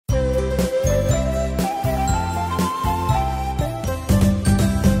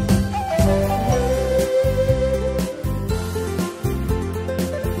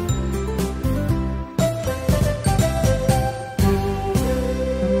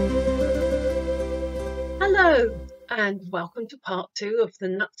Hello and welcome to part 2 of the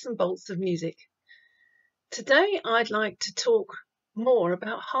nuts and bolts of music. Today I'd like to talk more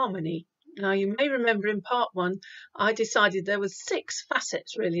about harmony. Now you may remember in part 1 I decided there were 6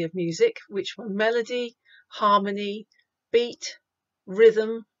 facets really of music, which were melody, harmony, beat,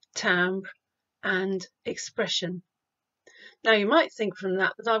 rhythm, timbre and expression. Now you might think from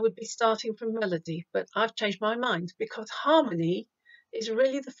that I would be starting from melody, but I've changed my mind because harmony is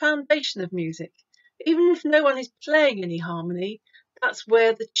really the foundation of music. Even if no one is playing any harmony, that's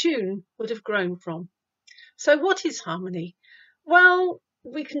where the tune would have grown from. So what is harmony? Well,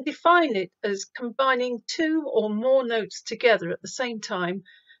 we can define it as combining 2 or more notes together at the same time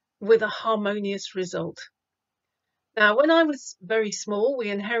with a harmonious result. Now, when I was very small, we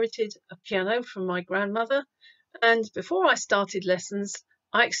inherited a piano from my grandmother, and before I started lessons,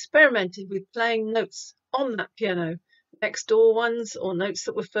 I experimented with playing notes on that piano, next door ones or notes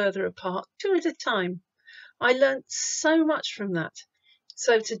that were further apart, 2 at a time. I learnt so much from that.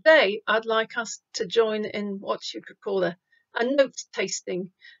 So today I'd like us to join in what you could call a note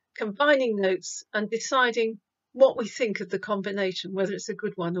tasting, combining notes and deciding what we think of the combination, whether it's a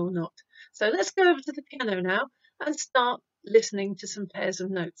good one or not. So let's go over to the piano now and start listening to some pairs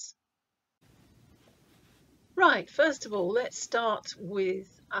of notes. Right, first of all, let's start with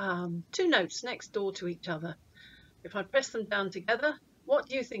 2 notes next door to each other. If I press them down together, what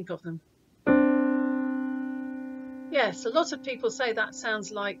do you think of them? Yes, a lot of people say that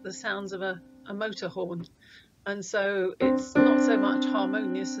sounds like the sounds of a motor horn, and so it's not so much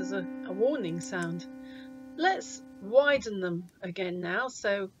harmonious as a warning sound. Let's widen them again now,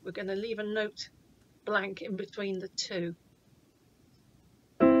 so we're going to leave a note blank in between the 2.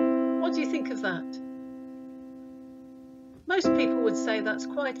 What do you think of that? Most people would say that's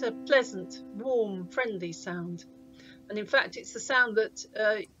quite a pleasant, warm, friendly sound. And in fact, it's the sound that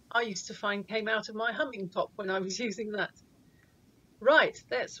I used to find came out of my humming top when I was using that. Right,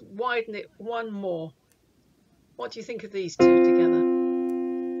 let's widen it one more. What do you think of these 2 together?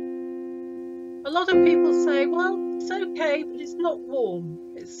 A lot of people say, well, it's okay, but it's not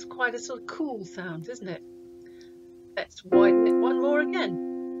warm. It's quite a sort of cool sound, isn't it? Let's widen it one more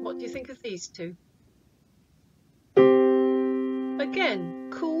again. What do you think of these 2? Again,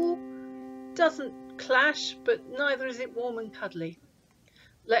 cool, doesndoesn't clash, but neither is it warm and cuddly.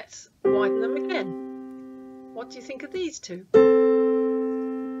 Let's widen them again. What do you think of these two?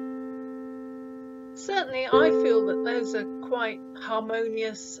 Certainly I feel that those are quite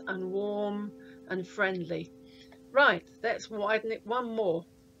harmonious and warm and friendly. Right, let's widen it one more.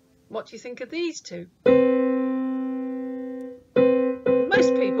 What do you think of these two?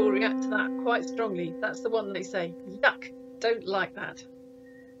 Most people react to that quite strongly. That's the one they say, yuck, don't like that.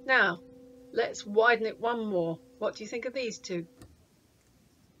 Now, let's widen it one more. What do you think of these two?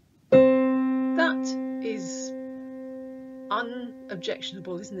 That is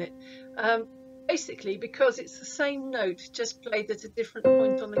unobjectionable, isn't it? Basically, because it's the same note, just played at a different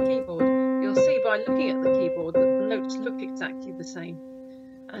point on the keyboard. You'll see by looking at the keyboard that the notes look exactly the same.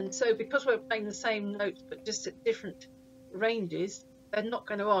 And so because we're playing the same notes but just at different ranges, they're not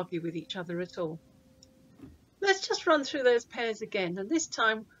going to argue with each other at all. Let's just run through those pairs again, and this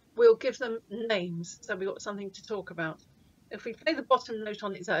time we'll give them names so we've got something to talk about. If we play the bottom note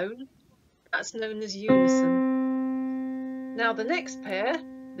on its own, that's known as unison. Now the next pair,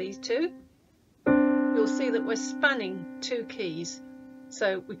 these two, you'll see that we're spanning two keys,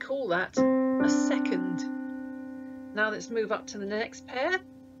 so we call that a second. Now let's move up to the next pair,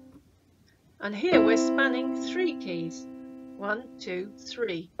 and here we're spanning three keys, 1, 2,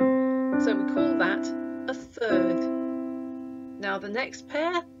 3, so we call that a third. Now the next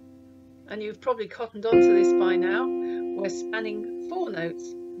pair, and you've probably cottoned on to this by now, we're spanning 4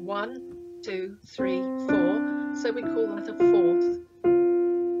 notes, 1, 2, 3, 4, so we call that a fourth.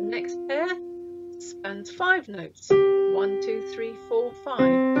 The next pair spans 5 notes, 1, 2, 3, 4, 5,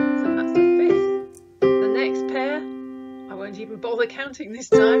 so that's a fifth. The next pair, I won't even bother counting this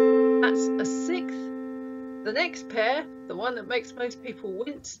time, that's a sixth. The next pair, the one that makes most people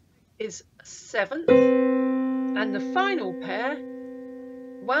wince, is a seventh. And the final pair,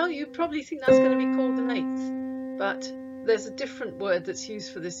 well, you probably think that's going to be called an eighth, but there's a different word that's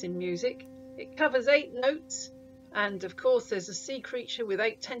used for this in music. It covers 8 notes, and of course there's a sea creature with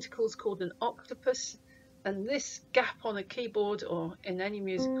 8 tentacles called an octopus, and this gap on a keyboard or in any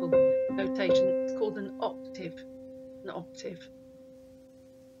musical notation is called an octave. An octave.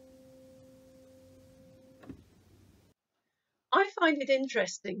 I find it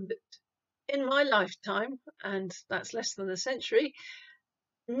interesting that in my lifetime, and that's less than a century,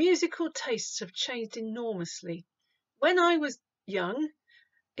 musical tastes have changed enormously. When I was young,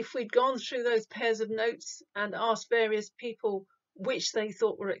 if we'd gone through those pairs of notes and asked various people which they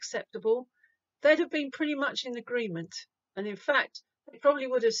thought were acceptable, they'd have been pretty much in agreement. And in fact, they probably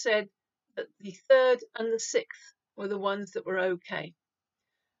would have said that the third and the sixth were the ones that were okay.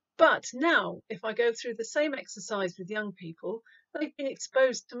 But now, if I go through the same exercise with young people, they've been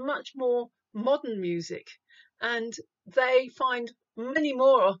exposed to much more modern music, and they find many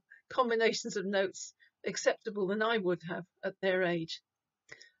more combinations of notes acceptable than I would have at their age.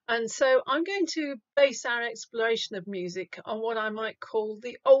 And so I'm going to base our exploration of music on what I might call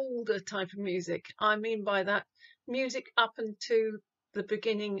the older type of music. I mean by that, music up into the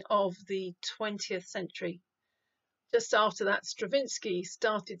beginning of the 20th century. Just after that, Stravinsky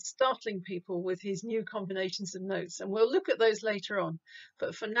started startling people with his new combinations of notes, and we'll look at those later on.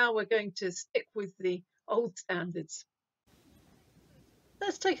 But for now, we're going to stick with the old standards.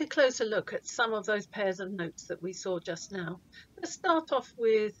 Let's take a closer look at some of those pairs of notes that we saw just now. Let's start off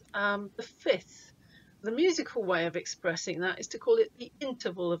with the fifth. The musical way of expressing that is to call it the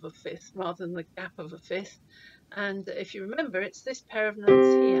interval of a fifth rather than the gap of a fifth. And if you remember, it's this pair of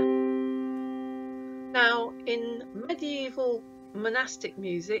notes here. Now, in medieval monastic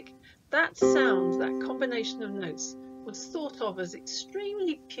music, that sound, that combination of notes, was thought of as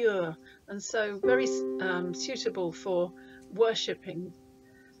extremely pure and so very suitable for worshipping.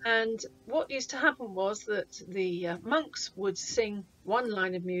 And what used to happen was that the monks would sing one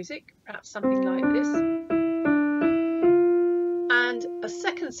line of music, perhaps something like this, and a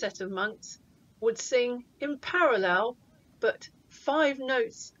second set of monks would sing in parallel, but 5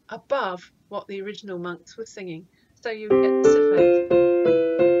 notes above what the original monks were singing. So you get this effect.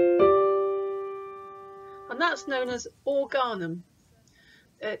 And that's known as organum.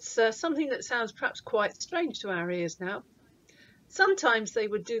 It's something that sounds perhaps quite strange to our ears now. Sometimes they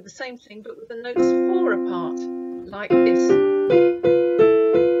would do the same thing, but with the notes 4 apart, like this.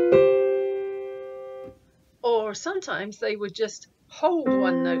 Or sometimes they would just hold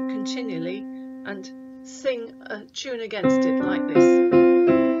one note continually and sing a tune against it, like this.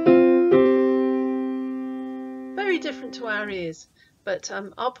 Very different to our ears, but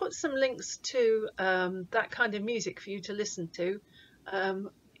I'll put some links to that kind of music for you to listen to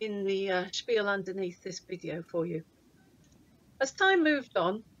in the spiel underneath this video for you. As time moved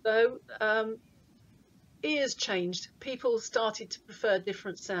on, though, ears changed. People started to prefer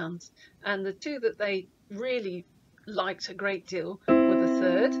different sounds, and the two that they really liked a great deal were the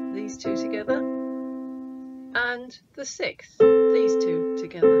third, these two together, and the sixth, these two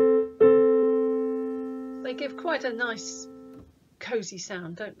together. They give quite a nice, cosy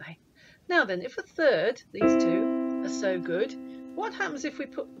sound, don't they? Now then, if a third, these two, are so good, what happens if we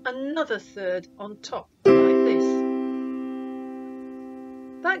put another third on top, like this?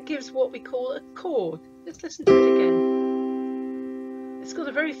 That gives what we call a chord. Let's listen to it again. It's got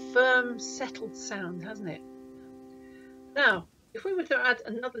a very firm, settled sound, hasn't it? Now, if we were to add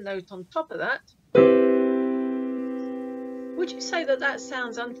another note on top of that, would you say that that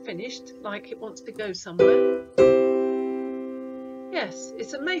sounds unfinished, like it wants to go somewhere? Yes,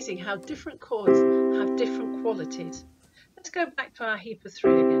 it's amazing how different chords have different qualities. Let's go back to our heap of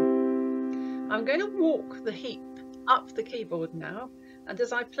 3 again. I'm going to walk the heap up the keyboard now, and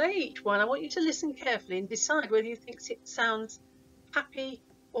as I play each one, I want you to listen carefully and decide whether you think it sounds happy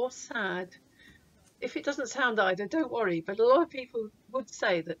or sad. If it doesn't sound either, don't worry, but a lot of people would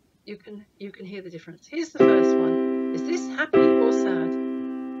say that you can hear the difference. Here's the first one. Is this happy or sad?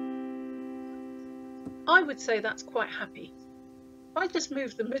 I would say that's quite happy. If I just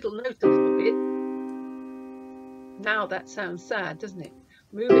move the middle note a little bit, now that sounds sad, doesn't it?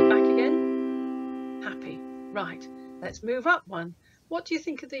 Move it back again, happy. Right, let's move up one. What do you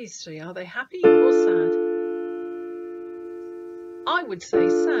think of these 3? Are they happy or sad? I would say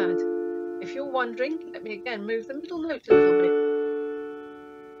sad. If you're wondering, let me again move the middle note a little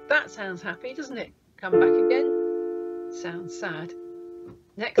bit. That sounds happy, doesn't it? Come back again. Sounds sad.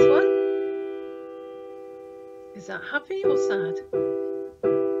 Next one. Is that happy or sad?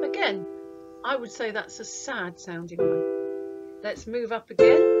 Again, I would say that's a sad sounding one. Let's move up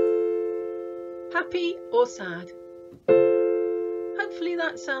again. Happy or sad? Hopefully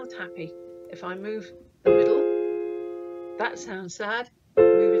that sounds happy. If I move the middle, that sounds sad.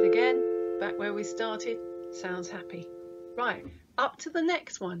 Move it again, back where we started, sounds happy. Right, up to the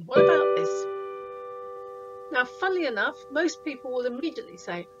next one. What about this? Now, funnily enough, most people will immediately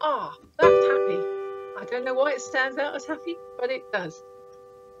say, ah, that's happy. I don't know why it stands out as happy, but it does.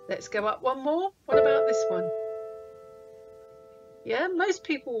 Let's go up one more. What about this one? Yeah, most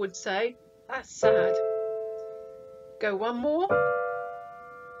people would say, that's sad. Go one more.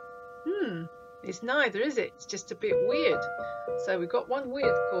 It's neither, is it? It's just a bit weird. So we've got one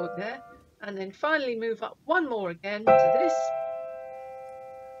weird chord there, and then finally move up one more again to this,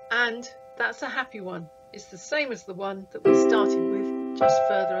 and that's a happy one. It's the same as the one that we started with just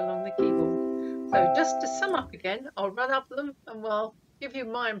further along the keyboard. So just to sum up again, I'll run up them and we'll give you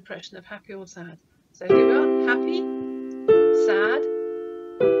my impression of happy or sad. So here we are: happy, sad,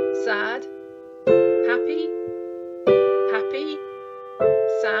 sad, happy, happy,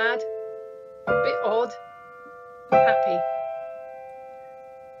 sad, bit odd, happy.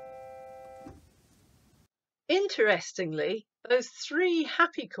 Interestingly, those three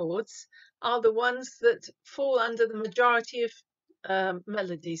happy chords are the ones that fall under the majority of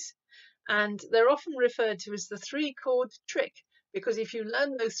melodies, and they're often referred to as the three-chord trick, because if you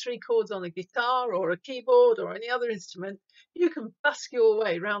learn those three chords on a guitar or a keyboard or any other instrument, you can busk your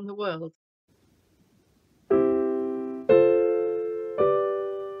way around the world.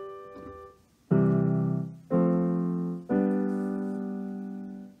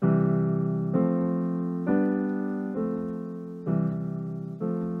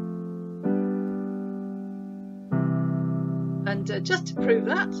 And just to prove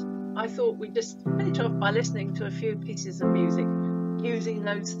that, I thought we'd just finish off by listening to a few pieces of music using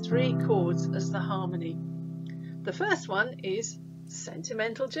those three chords as the harmony. The first one is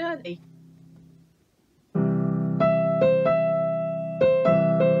Sentimental Journey.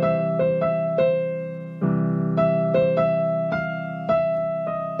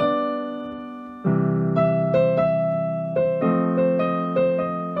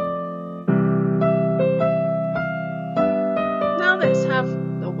 Now let's have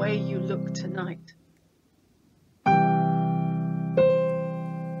The Way You Look Tonight.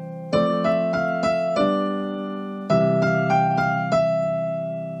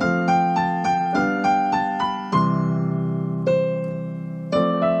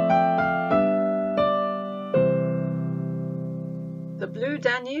 The Blue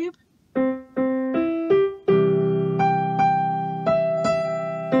Danube.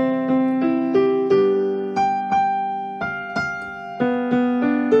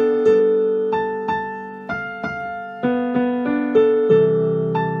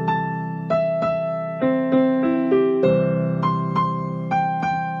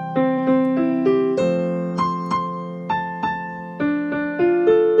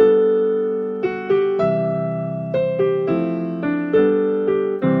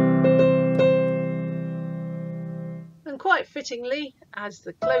 And quite fittingly, as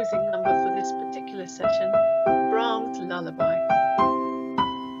the closing number for this particular session, Brahms' Lullaby.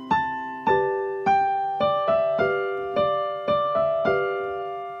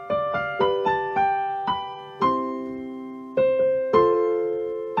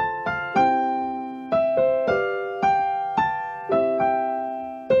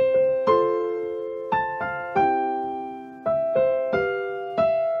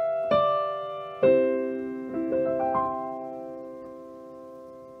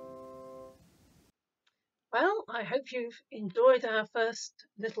 Well, I hope you've enjoyed our first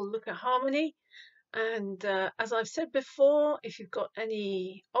little look at harmony. And as I've said before, if you've got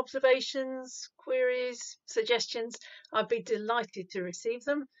any observations, queries, suggestions, I'd be delighted to receive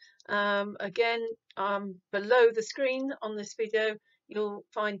them. Again, below the screen on this video, you'll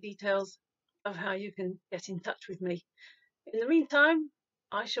find details of how you can get in touch with me. In the meantime,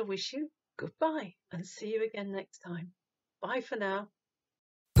 I shall wish you goodbye and see you again next time. Bye for now.